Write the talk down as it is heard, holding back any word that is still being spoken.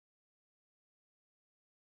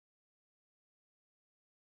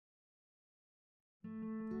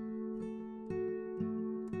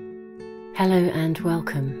Hello and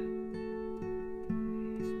welcome.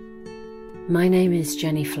 My name is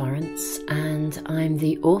Jenny Florence and I'm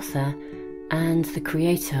the author and the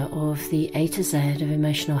creator of the A to Z of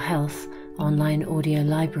Emotional Health online audio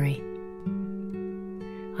library.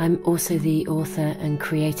 I'm also the author and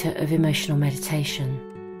creator of Emotional Meditation.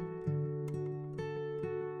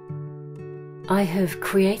 I have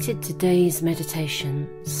created today's meditation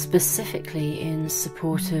specifically in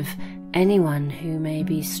support of anyone who may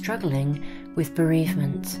be struggling with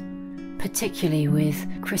bereavement, particularly with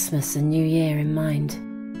Christmas and New Year in mind.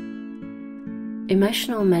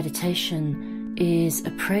 Emotional meditation is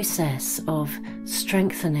a process of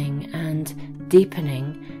strengthening and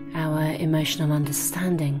deepening our emotional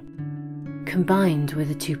understanding, combined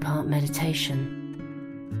with a two-part meditation.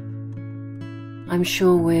 I'm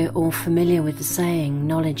sure we're all familiar with the saying,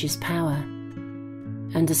 knowledge is power,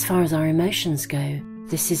 and as far as our emotions go,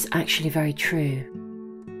 this is actually very true.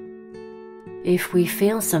 If we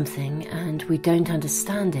feel something and we don't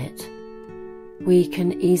understand it, we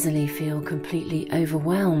can easily feel completely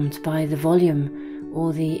overwhelmed by the volume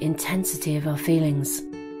or the intensity of our feelings.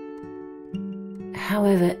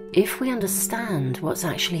 However, if we understand what's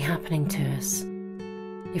actually happening to us,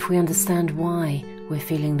 if we understand why we're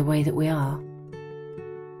feeling the way that we are,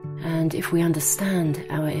 and if we understand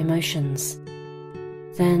our emotions,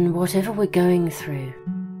 then whatever we're going through,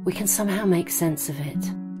 we can somehow make sense of it.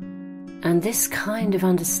 And this kind of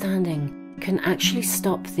understanding can actually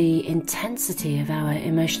stop the intensity of our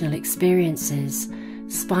emotional experiences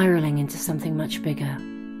spiraling into something much bigger.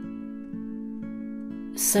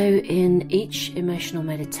 So in each emotional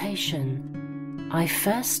meditation, I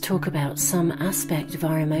first talk about some aspect of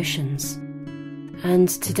our emotions. And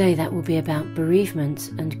today that will be about bereavement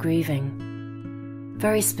and grieving.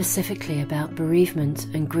 Very specifically about bereavement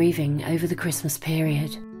and grieving over the Christmas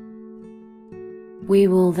period. We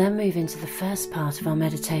will then move into the first part of our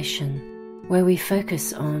meditation, where we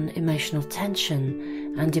focus on emotional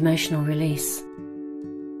tension and emotional release.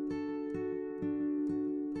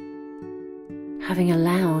 Having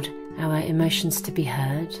allowed our emotions to be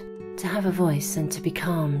heard, to have a voice and to be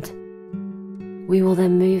calmed, we will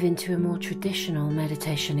then move into a more traditional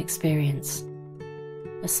meditation experience,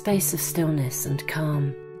 a space of stillness and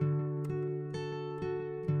calm.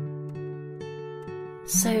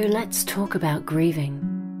 So let's talk about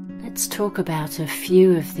grieving. Let's talk about a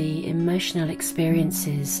few of the emotional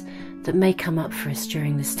experiences that may come up for us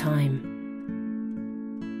during this time.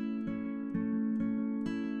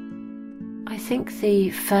 I think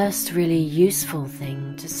the first really useful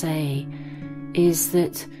thing to say is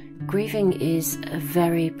that grieving is a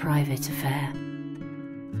very private affair.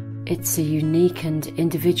 It's a unique and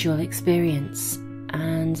individual experience,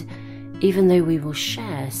 and even though we will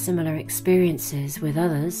share similar experiences with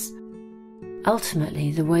others,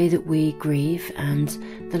 ultimately the way that we grieve and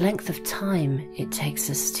the length of time it takes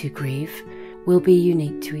us to grieve will be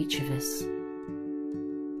unique to each of us.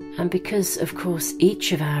 And because, of course,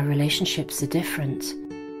 each of our relationships are different,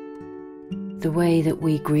 the way that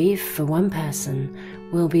we grieve for one person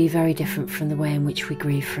will be very different from the way in which we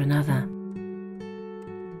grieve for another.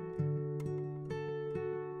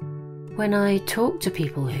 When I talk to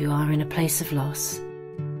people who are in a place of loss,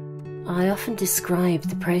 I often describe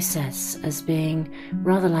the process as being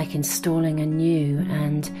rather like installing a new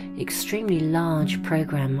and extremely large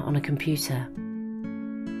program on a computer.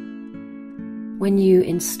 When you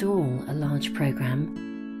install a large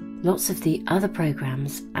program, lots of the other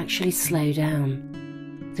programs actually slow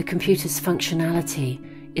down. The computer's functionality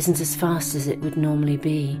isn't as fast as it would normally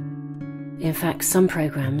be. In fact, some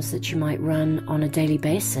programs that you might run on a daily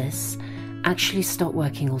basis actually stop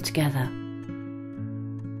working altogether.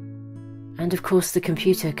 And of course, the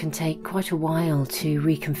computer can take quite a while to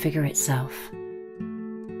reconfigure itself.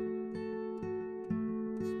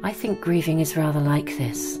 I think grieving is rather like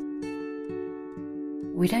this.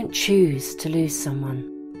 We don't choose to lose someone,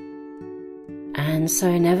 and so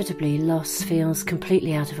inevitably loss feels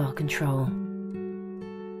completely out of our control.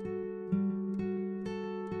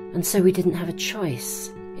 And so we didn't have a choice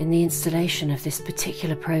in the installation of this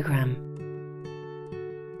particular program.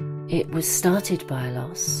 It was started by a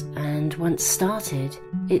loss, and once started,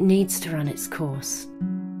 it needs to run its course.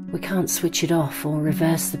 We can't switch it off or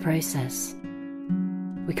reverse the process.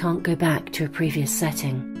 We can't go back to a previous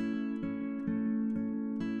setting.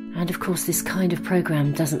 And of course, this kind of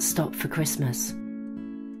program doesn't stop for Christmas.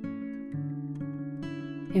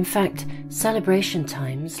 In fact, celebration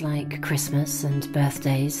times like Christmas and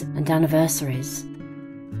birthdays and anniversaries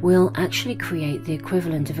will actually create the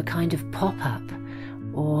equivalent of a kind of pop-up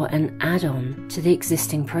or an add-on to the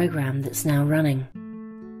existing program that's now running.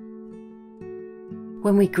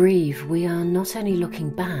 When we grieve, we are not only looking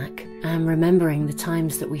back and remembering the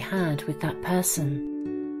times that we had with that person,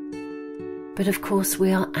 but of course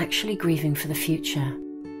we are actually grieving for the future.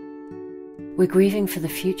 We're grieving for the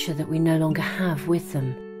future that we no longer have with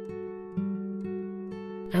them.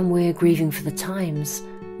 And we're grieving for the times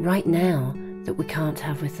right now that we can't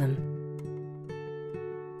have with them.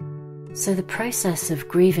 So the process of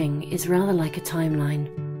grieving is rather like a timeline.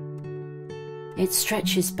 It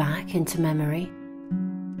stretches back into memory.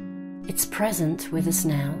 It's present with us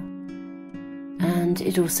now, and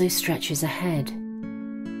it also stretches ahead.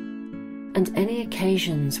 And any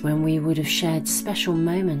occasions when we would have shared special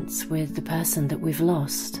moments with the person that we've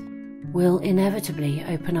lost will inevitably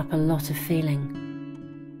open up a lot of feeling.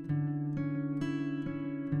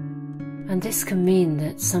 And this can mean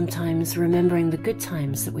that sometimes remembering the good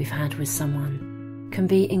times that we've had with someone can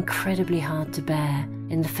be incredibly hard to bear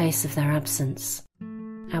in the face of their absence.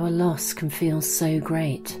 Our loss can feel so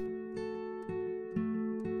great.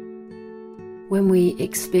 When we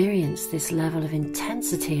experience this level of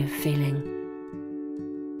intensity of feeling,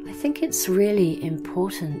 I think it's really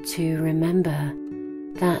important to remember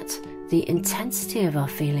that the intensity of our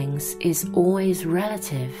feelings is always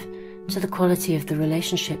relative to the quality of the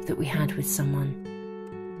relationship that we had with someone.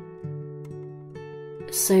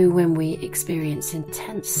 So when we experience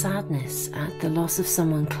intense sadness at the loss of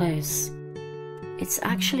someone close, it's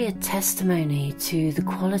actually a testimony to the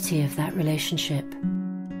quality of that relationship.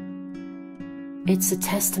 It's a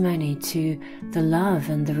testimony to the love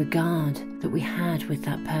and the regard that we had with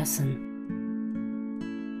that person.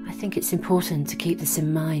 I think it's important to keep this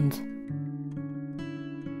in mind.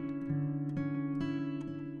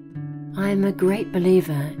 I'm a great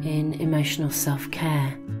believer in emotional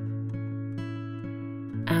self-care.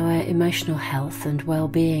 Our emotional health and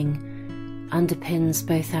well-being underpins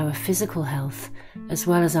both our physical health as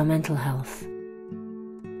well as our mental health.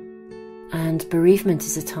 And bereavement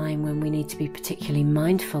is a time when we need to be particularly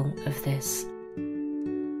mindful of this.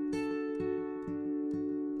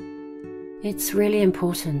 It's really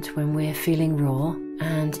important when we're feeling raw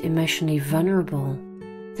and emotionally vulnerable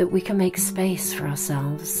that we can make space for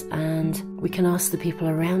ourselves and we can ask the people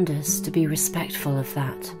around us to be respectful of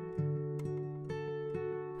that.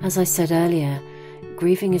 As I said earlier,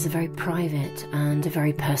 grieving is a very private and a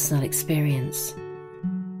very personal experience.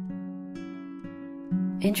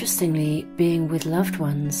 Interestingly, being with loved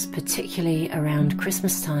ones, particularly around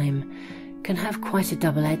Christmas time, can have quite a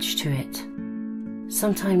double edge to it.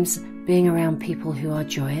 Sometimes being around people who are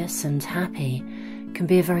joyous and happy can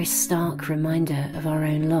be a very stark reminder of our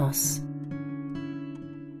own loss.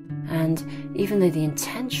 And even though the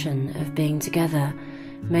intention of being together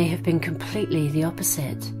may have been completely the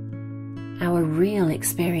opposite, our real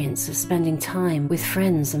experience of spending time with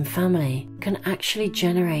friends and family can actually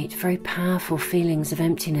generate very powerful feelings of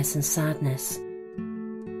emptiness and sadness.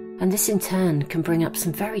 And this in turn can bring up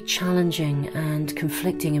some very challenging and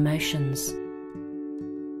conflicting emotions.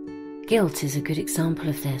 Guilt is a good example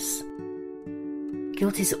of this.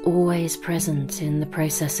 Guilt is always present in the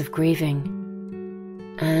process of grieving,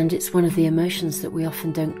 and it's one of the emotions that we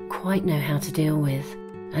often don't quite know how to deal with,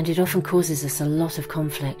 and it often causes us a lot of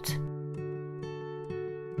conflict.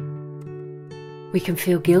 We can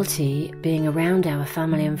feel guilty being around our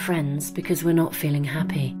family and friends because we're not feeling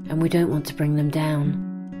happy and we don't want to bring them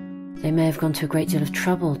down. They may have gone to a great deal of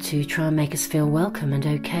trouble to try and make us feel welcome and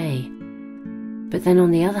okay. But then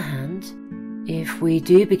on the other hand, if we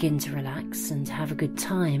do begin to relax and have a good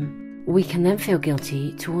time, we can then feel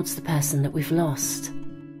guilty towards the person that we've lost,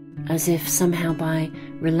 as if somehow by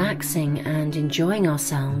relaxing and enjoying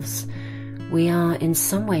ourselves, we are in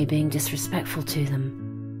some way being disrespectful to them.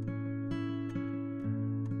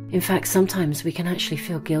 In fact, sometimes we can actually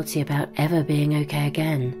feel guilty about ever being okay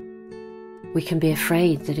again. We can be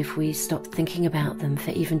afraid that if we stop thinking about them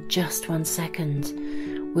for even just 1 second,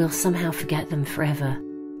 we'll somehow forget them forever.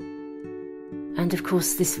 And of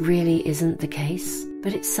course, this really isn't the case,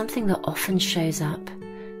 but it's something that often shows up,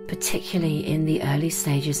 particularly in the early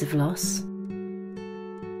stages of loss.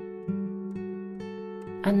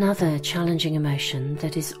 Another challenging emotion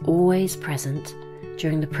that is always present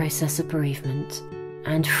during the process of bereavement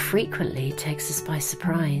and frequently takes us by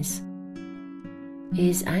surprise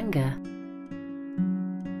is anger.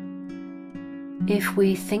 If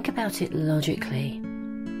we think about it logically,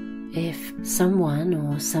 if someone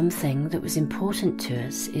or something that was important to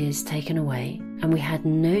us is taken away and we had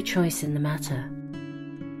no choice in the matter,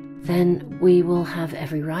 then we will have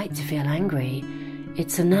every right to feel angry.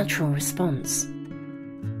 It's a natural response.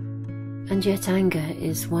 And yet anger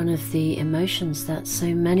is one of the emotions that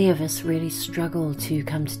so many of us really struggle to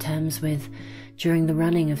come to terms with during the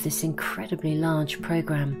running of this incredibly large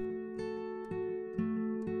program.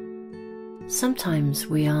 Sometimes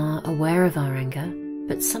we are aware of our anger,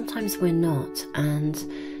 but sometimes we're not, and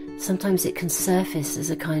sometimes it can surface as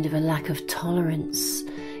a kind of a lack of tolerance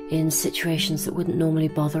in situations that wouldn't normally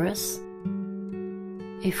bother us.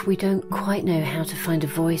 If we don't quite know how to find a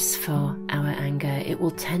voice for our anger, it will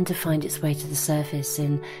tend to find its way to the surface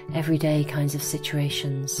in everyday kinds of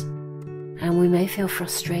situations. And we may feel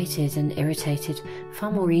frustrated and irritated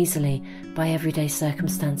far more easily by everyday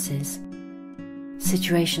circumstances.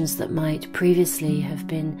 Situations that might previously have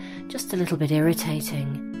been just a little bit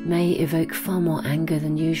irritating may evoke far more anger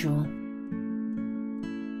than usual.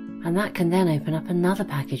 And that can then open up another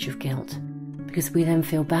package of guilt, because we then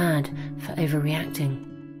feel bad for overreacting.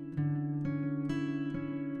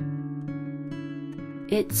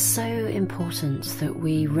 It's so important that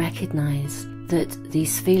we recognize that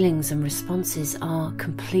these feelings and responses are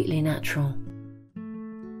completely natural.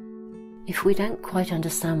 If we don't quite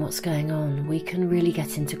understand what's going on, we can really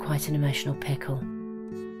get into quite an emotional pickle,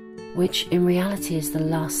 which in reality is the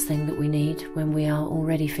last thing that we need when we are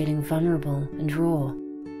already feeling vulnerable and raw.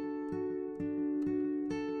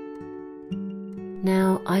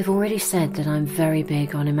 Now, I've already said that I'm very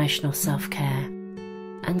big on emotional self-care,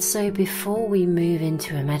 and so before we move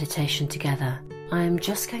into a meditation together, I'm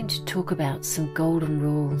just going to talk about some golden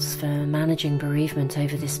rules for managing bereavement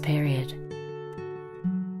over this period.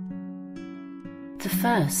 The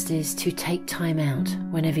first is to take time out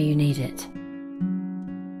whenever you need it.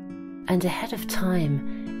 And ahead of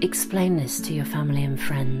time, explain this to your family and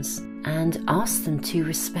friends and ask them to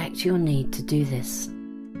respect your need to do this.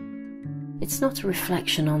 It's not a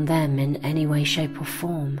reflection on them in any way, shape or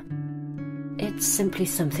form. It's simply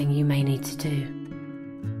something you may need to do.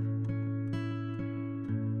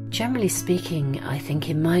 Generally speaking, I think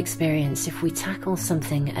in my experience, if we tackle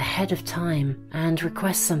something ahead of time and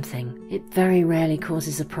request something, it very rarely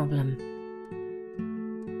causes a problem.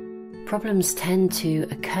 Problems tend to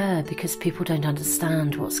occur because people don't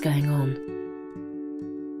understand what's going on.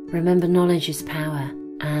 Remember, knowledge is power,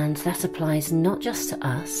 and that applies not just to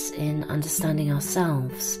us in understanding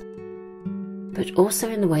ourselves, but also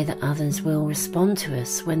in the way that others will respond to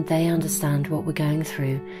us when they understand what we're going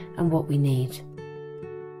through and what we need.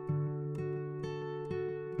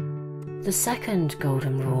 The second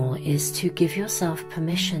golden rule is to give yourself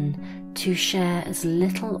permission to share as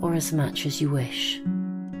little or as much as you wish.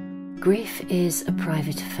 Grief is a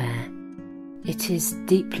private affair. It is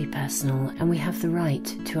deeply personal, and we have the right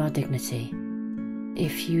to our dignity.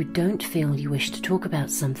 If you don't feel you wish to talk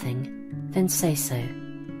about something, then say so.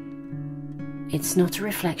 It's not a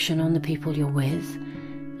reflection on the people you're with,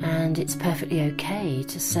 and it's perfectly okay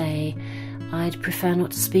to say, "I'd prefer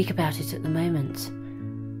not to speak about it at the moment,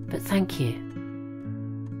 but thank you."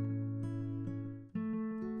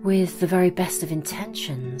 With the very best of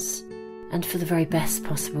intentions, and for the very best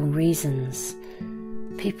possible reasons,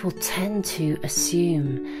 people tend to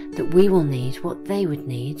assume that we will need what they would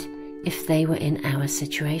need if they were in our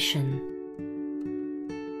situation.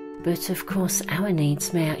 But of course, our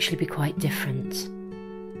needs may actually be quite different,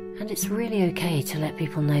 and it's really okay to let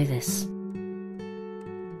people know this.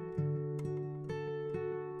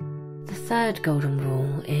 The third golden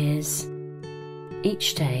rule is,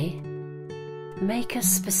 each day, make a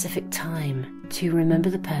specific time to remember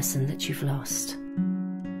the person that you've lost.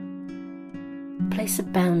 Place a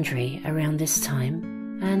boundary around this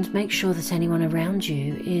time and make sure that anyone around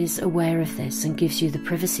you is aware of this and gives you the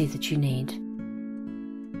privacy that you need.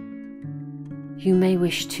 You may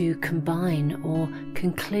wish to combine or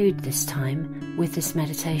conclude this time with this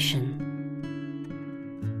meditation.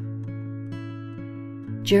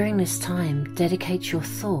 During this time, dedicate your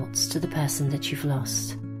thoughts to the person that you've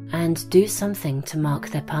lost and do something to mark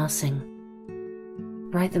their passing.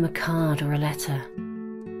 Write them a card or a letter,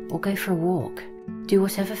 or go for a walk. Do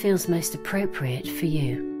whatever feels most appropriate for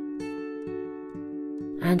you.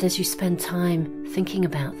 And as you spend time thinking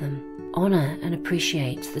about them, honour and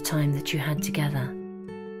appreciate the time that you had together.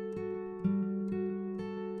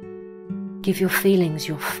 Give your feelings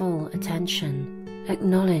your full attention.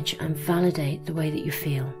 Acknowledge and validate the way that you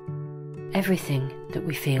feel. Everything that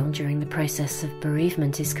we feel during the process of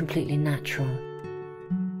bereavement is completely natural,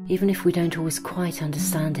 even if we don't always quite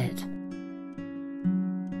understand it.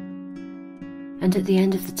 And at the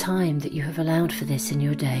end of the time that you have allowed for this in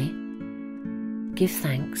your day, give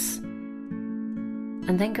thanks,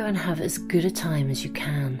 and then go and have as good a time as you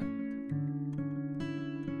can.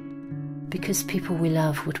 Because people we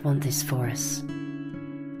love would want this for us.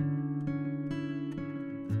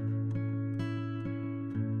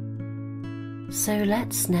 So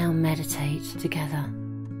let's now meditate together.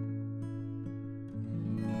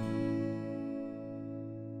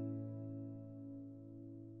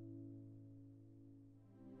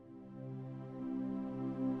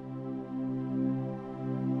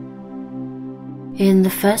 In the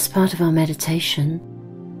first part of our meditation,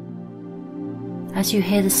 as you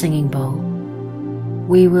hear the singing bowl,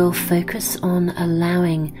 we will focus on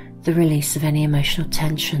allowing the release of any emotional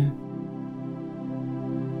tension.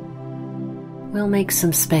 We'll make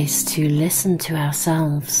some space to listen to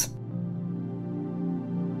ourselves,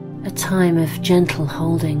 a time of gentle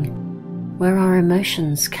holding where our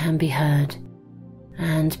emotions can be heard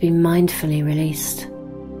and be mindfully released.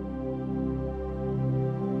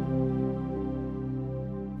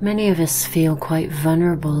 Many of us feel quite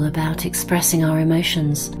vulnerable about expressing our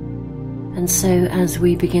emotions, and so as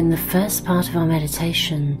we begin the first part of our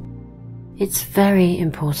meditation, it's very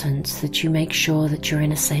important that you make sure that you're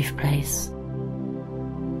in a safe place.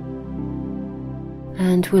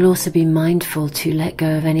 And we'll also be mindful to let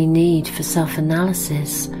go of any need for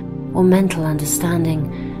self-analysis or mental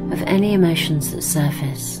understanding of any emotions that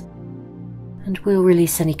surface, and we'll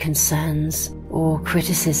release any concerns or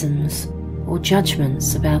criticisms or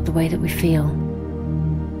judgments about the way that we feel.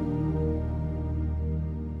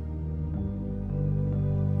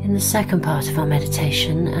 In the second part of our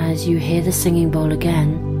meditation, as you hear the singing bowl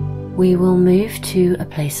again, we will move to a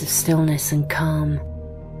place of stillness and calm,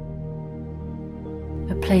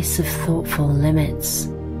 a place of thoughtful limits,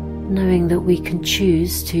 knowing that we can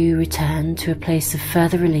choose to return to a place of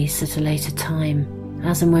further release at a later time,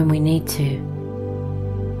 as and when we need to.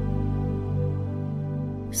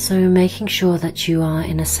 So making sure that you are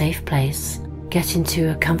in a safe place, get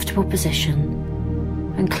into a comfortable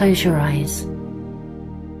position and close your eyes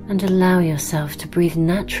and allow yourself to breathe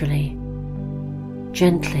naturally,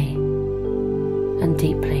 gently and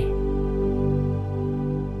deeply.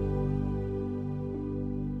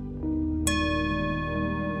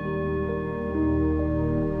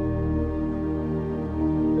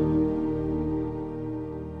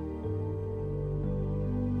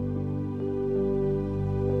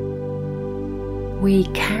 We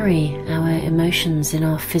carry our emotions in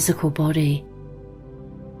our physical body,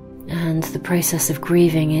 and the process of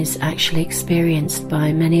grieving is actually experienced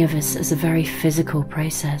by many of us as a very physical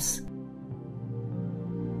process.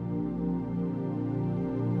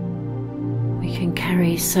 We can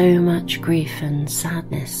carry so much grief and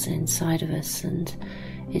sadness inside of us, and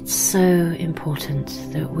it's so important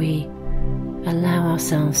that we allow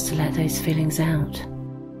ourselves to let those feelings out.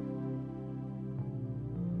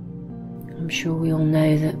 I'm sure we all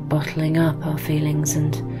know that bottling up our feelings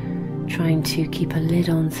and trying to keep a lid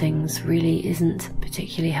on things really isn't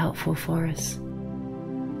particularly helpful for us.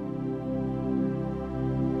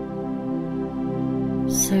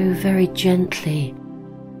 So very gently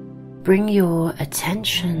bring your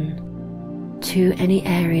attention to any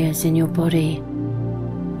areas in your body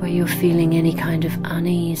where you're feeling any kind of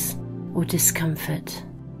unease or discomfort.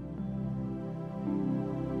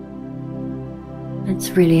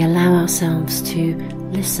 Let's really allow ourselves to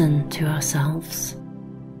listen to ourselves,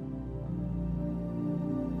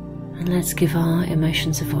 and let's give our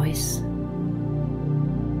emotions a voice.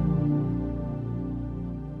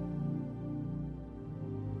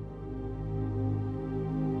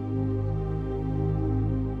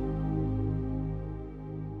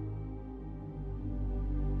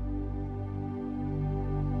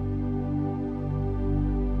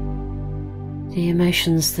 The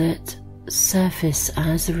emotions that surface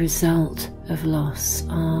as a result of loss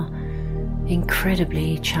are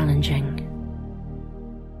incredibly challenging.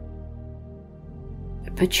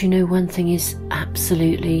 But you know, one thing is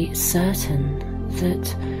absolutely certain, that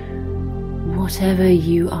whatever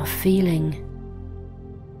you are feeling,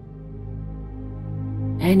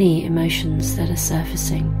 any emotions that are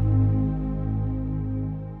surfacing,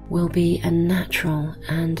 will be a natural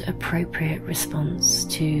and appropriate response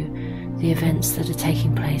to the events that are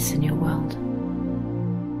taking place in your world.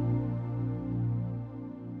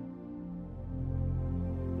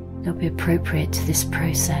 They'll be appropriate to this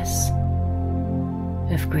process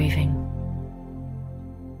of grieving.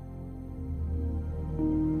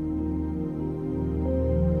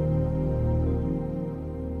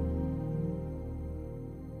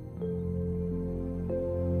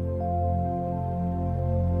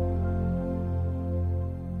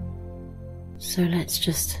 So let's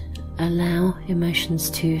just allow emotions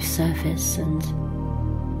to surface and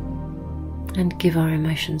give our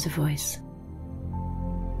emotions a voice.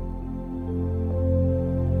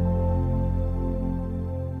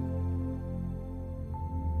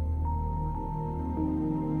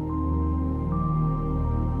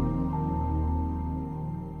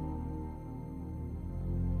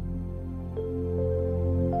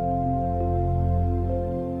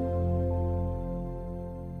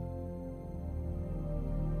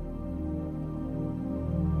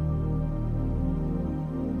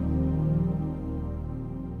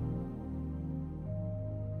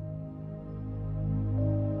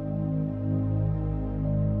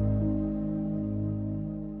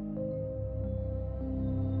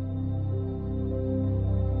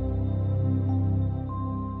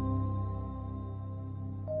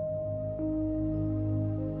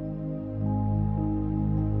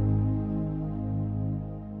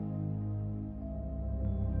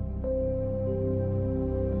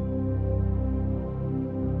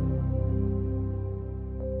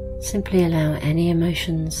 Simply allow any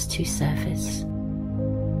emotions to surface,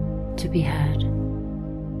 to be heard.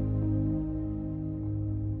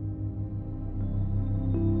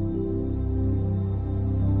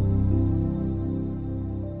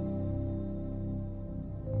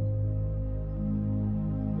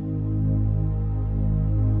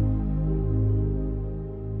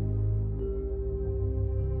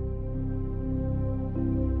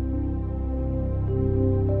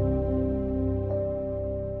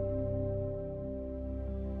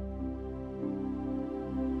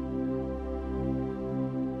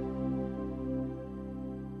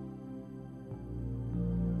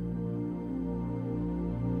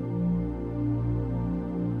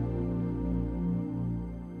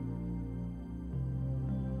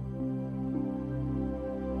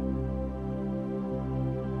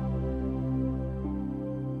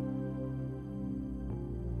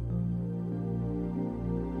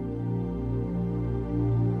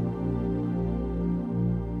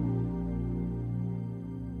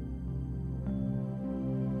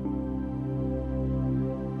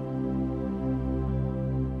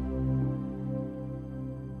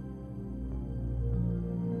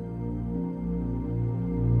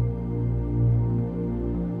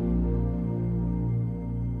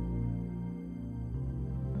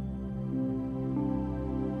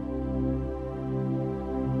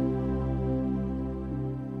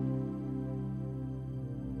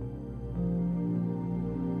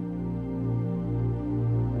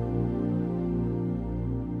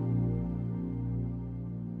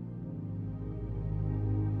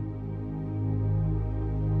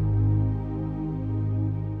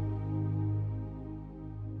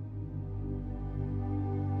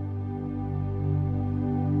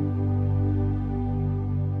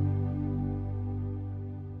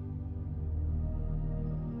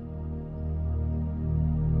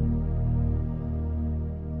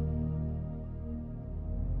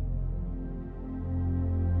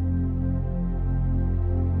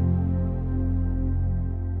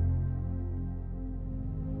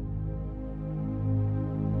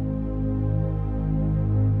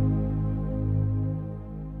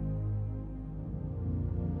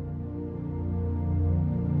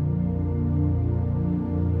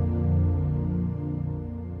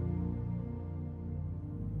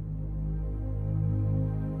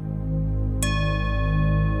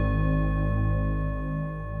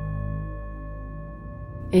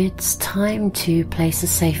 It's time to place a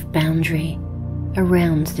safe boundary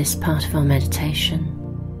around this part of our meditation.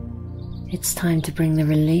 It's time to bring the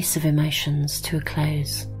release of emotions to a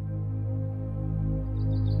close.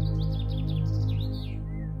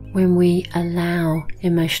 When we allow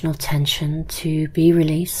emotional tension to be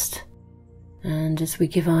released, and as we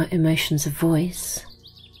give our emotions a voice,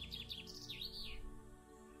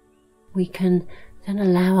 we can then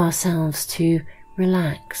allow ourselves to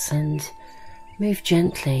relax and move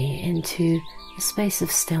gently into a space of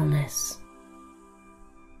stillness.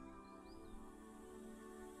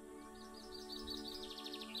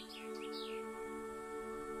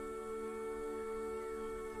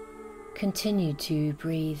 Continue to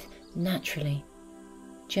breathe naturally,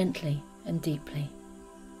 gently and deeply.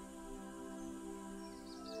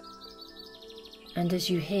 And as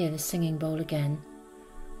you hear the singing bowl again,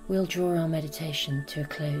 we'll draw our meditation to a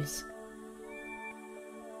close.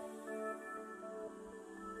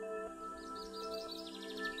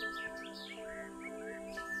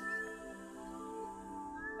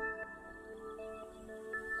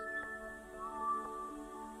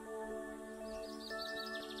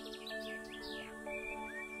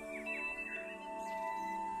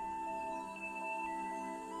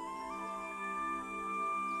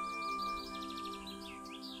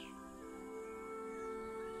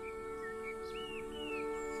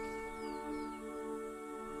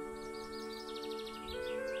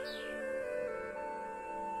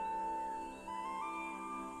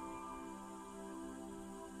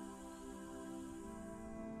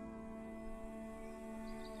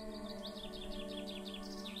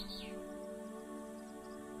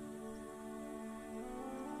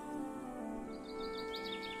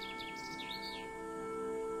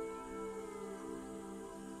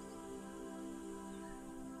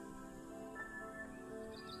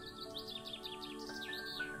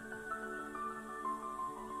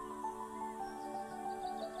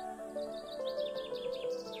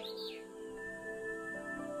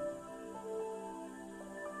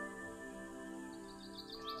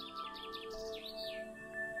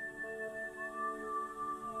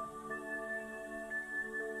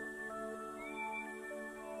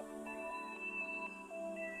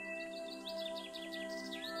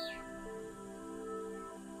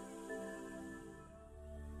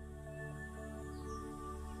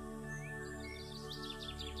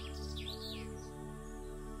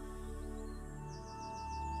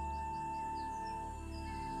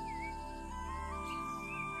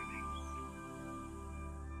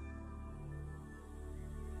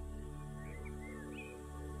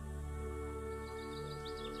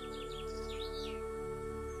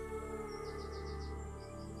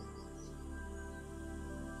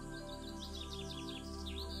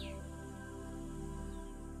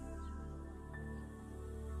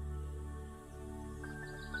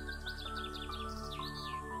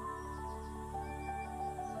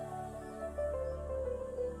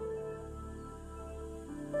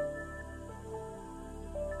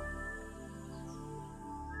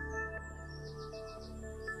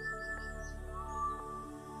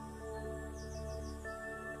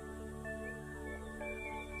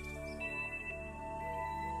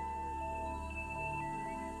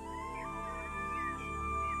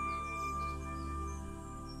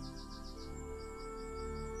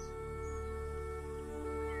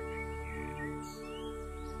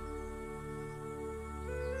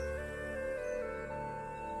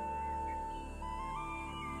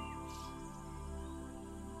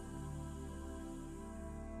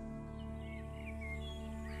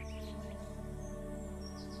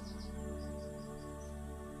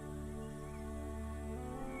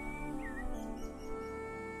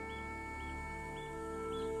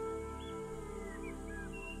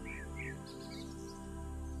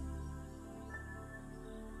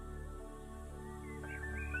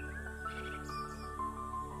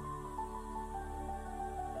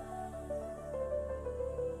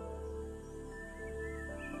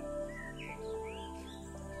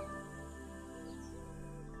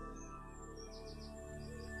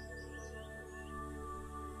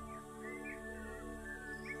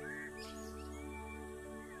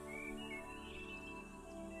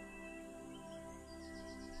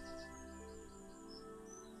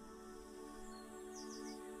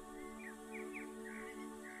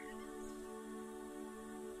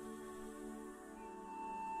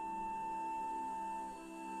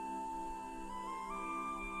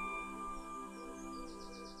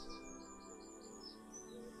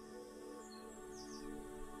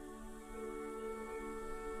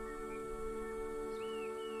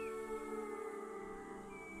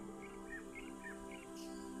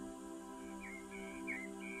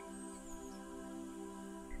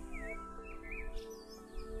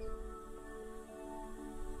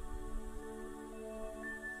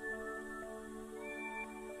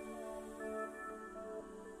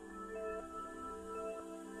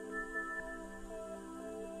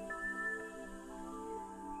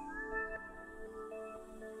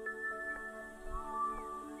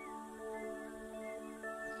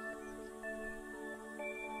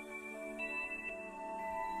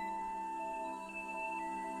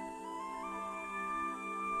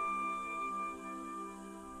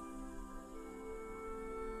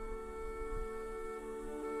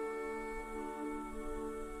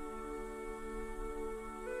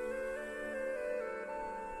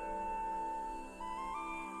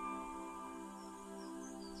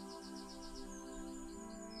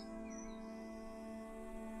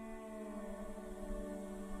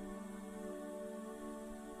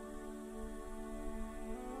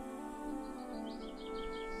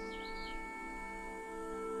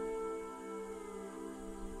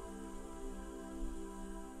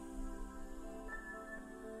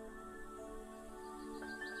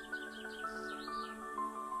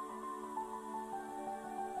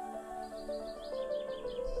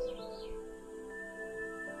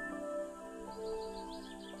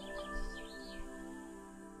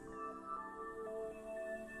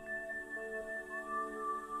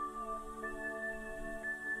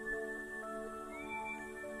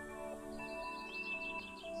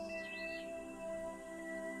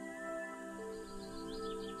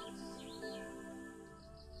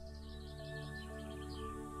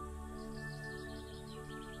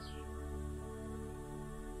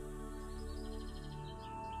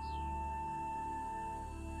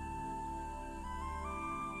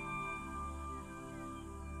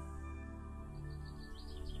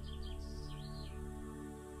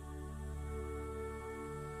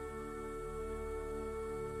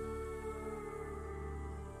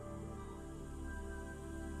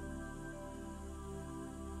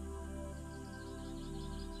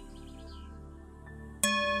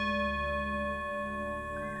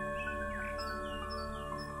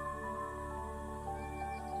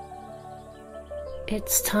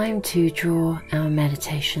 it's time to draw our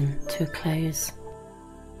meditation to a close.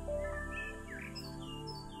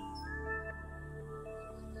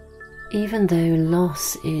 Even though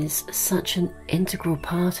loss is such an integral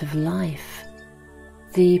part of life,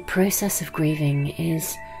 the process of grieving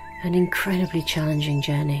is an incredibly challenging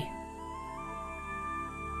journey.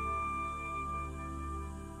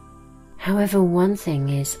 However, one thing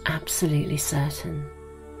is absolutely certain.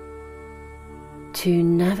 To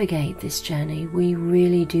navigate this journey, we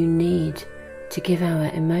really do need to give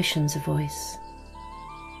our emotions a voice.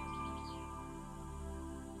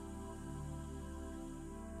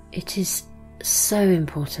 It is so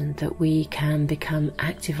important that we can become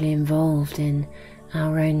actively involved in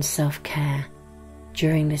our own self-care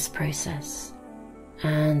during this process,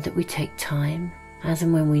 and that we take time, as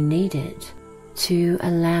and when we need it, to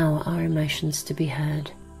allow our emotions to be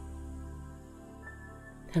heard,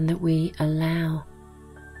 and that we allow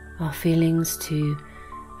our feelings to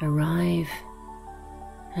arrive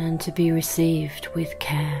and to be received with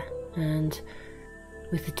care and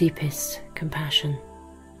with the deepest compassion.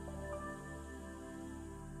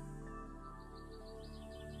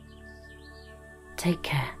 Take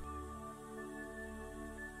care.